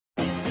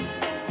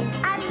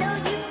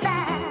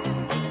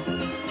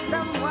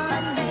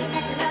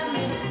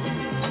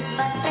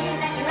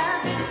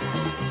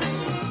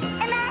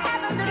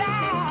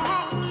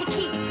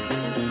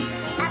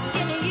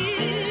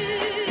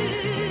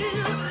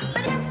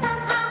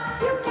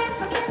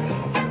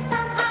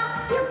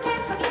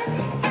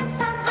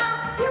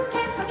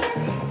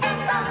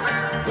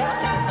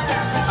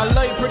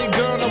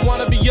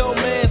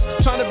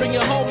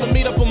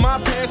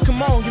parents,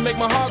 come on, you make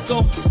my heart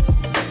go.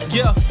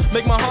 Yeah,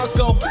 make my heart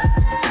go.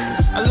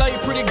 I love you,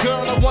 pretty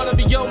girl, and I wanna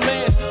be your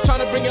man.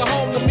 Tryna bring you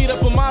home to meet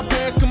up with my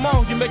parents, come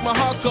on, you make my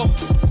heart go.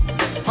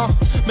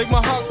 Make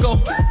my heart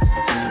go.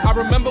 I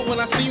remember when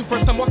I see you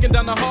first time walking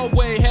down the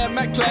hallway. Had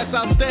Mac class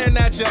out staring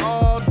at you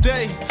all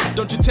day.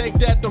 Don't you take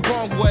that the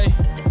wrong way.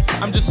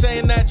 I'm just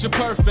saying that you're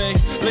perfect.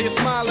 Lay you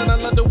smiling, I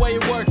love the way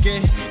you're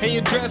working. And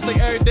you dress like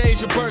every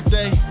day's your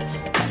birthday.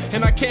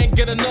 And I can't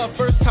get enough.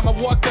 First time I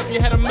walked up, you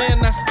had a man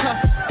that's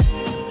tough.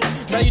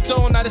 Now you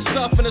throwing out his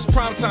stuff and it's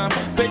prime time.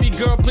 Baby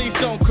girl, please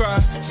don't cry.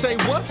 Say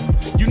what?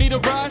 You need a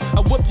ride?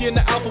 I'll whip you in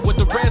the Alpha with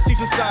the red seats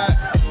inside.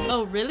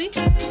 Oh, really?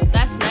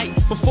 That's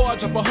nice. Before I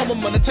drop her home,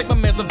 I'm gonna take my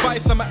man's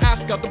advice. I'ma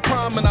ask out the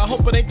prom and I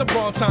hope it ain't the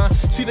wrong time.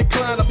 She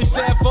declined, I'll be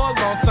sad for a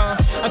long time.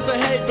 I said,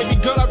 hey,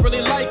 baby girl, I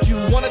really like you.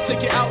 Wanna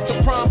take you out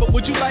the prom, but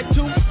would you like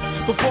to?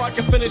 Before I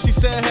could finish, she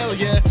said, hell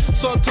yeah.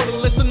 So I told her,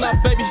 listen up,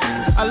 baby.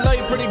 I love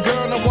you, pretty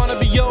girl, and I wanna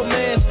be your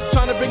man.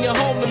 Tryna bring you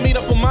home to meet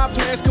up with my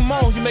parents. Come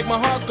on, you make my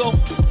heart go.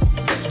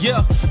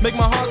 Yeah, make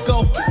my heart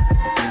go.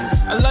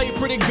 I love you,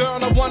 pretty girl,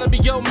 and I wanna be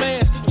your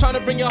man.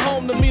 Tryna bring you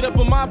home to meet up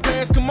with my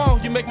parents. Come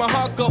on, you make my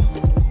heart go.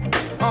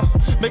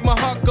 Make my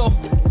heart go.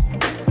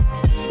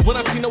 When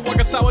I seen her walk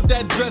outside with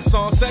that dress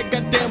on, said,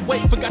 goddamn,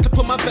 wait, forgot to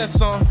put my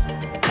vest on.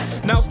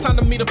 Now it's time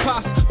to meet a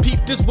posse.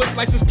 Peep this whip,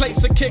 license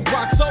plates, and kick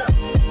rock. So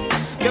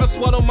gotta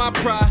swallow my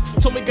pride.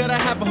 Told me gotta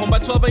have a home by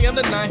 12 a.m.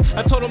 tonight.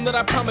 I told him that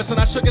I promise, and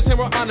I shook his hand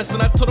real honest.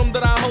 And I told him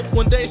that I hope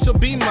one day she'll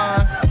be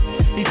mine.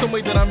 He told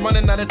me that I'm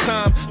running out of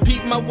time.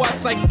 Peep my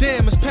watch like,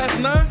 damn, it's past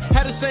 9.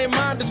 Had the same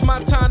mind, it's my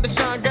time to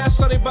shine. Got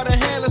Sonny by the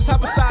hand, let's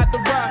hop inside the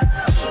ride.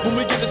 When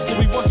we get to school,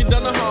 we walking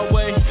down the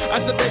hallway. I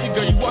said, baby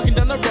girl, you walking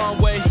down the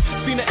wrong way.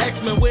 Seen the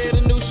X-Men wear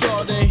the new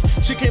shorty.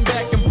 She came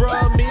back and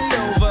brought me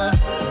over.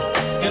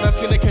 And I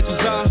seen her catch his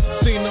eye.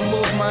 Seen her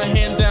move my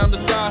hand down the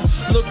thigh.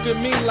 Looked at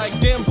me like,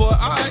 damn boy,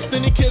 alright.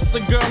 Then he kissed a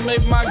girl,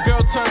 made my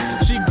girl turn.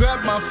 She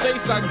grabbed my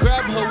face, I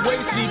grabbed her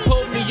waist. She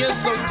pulled me in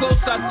so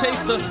close, I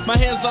taste her. My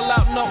hands all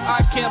out, no,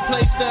 I can't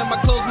place them. I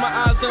close my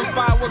eyes and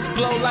fireworks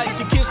blow like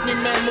she kissed me,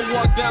 man, we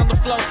walk down the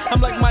floor. I'm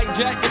like Mike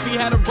Jack if he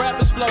had a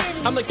rapper's flow.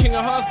 I'm the king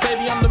of hearts,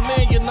 baby, I'm the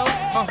man, you know.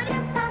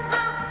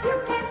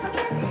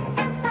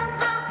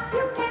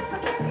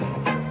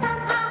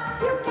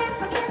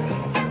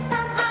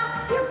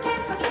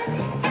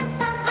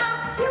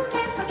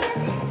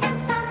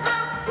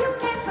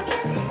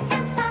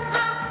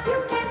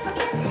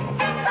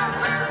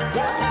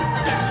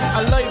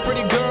 I love you,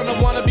 pretty girl, and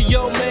I wanna be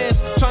your man.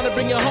 Tryna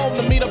bring you home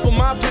to meet up with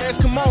my parents.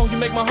 Come on, you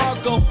make my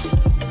heart go.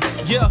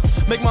 Yeah,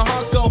 make my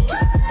heart go.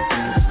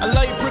 I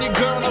love you, pretty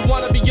girl, and I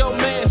wanna be your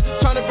man.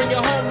 Tryna bring you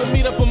home to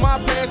meet up with my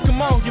parents.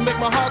 Come on, you make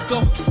my heart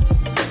go.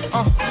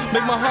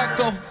 Make my heart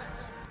go.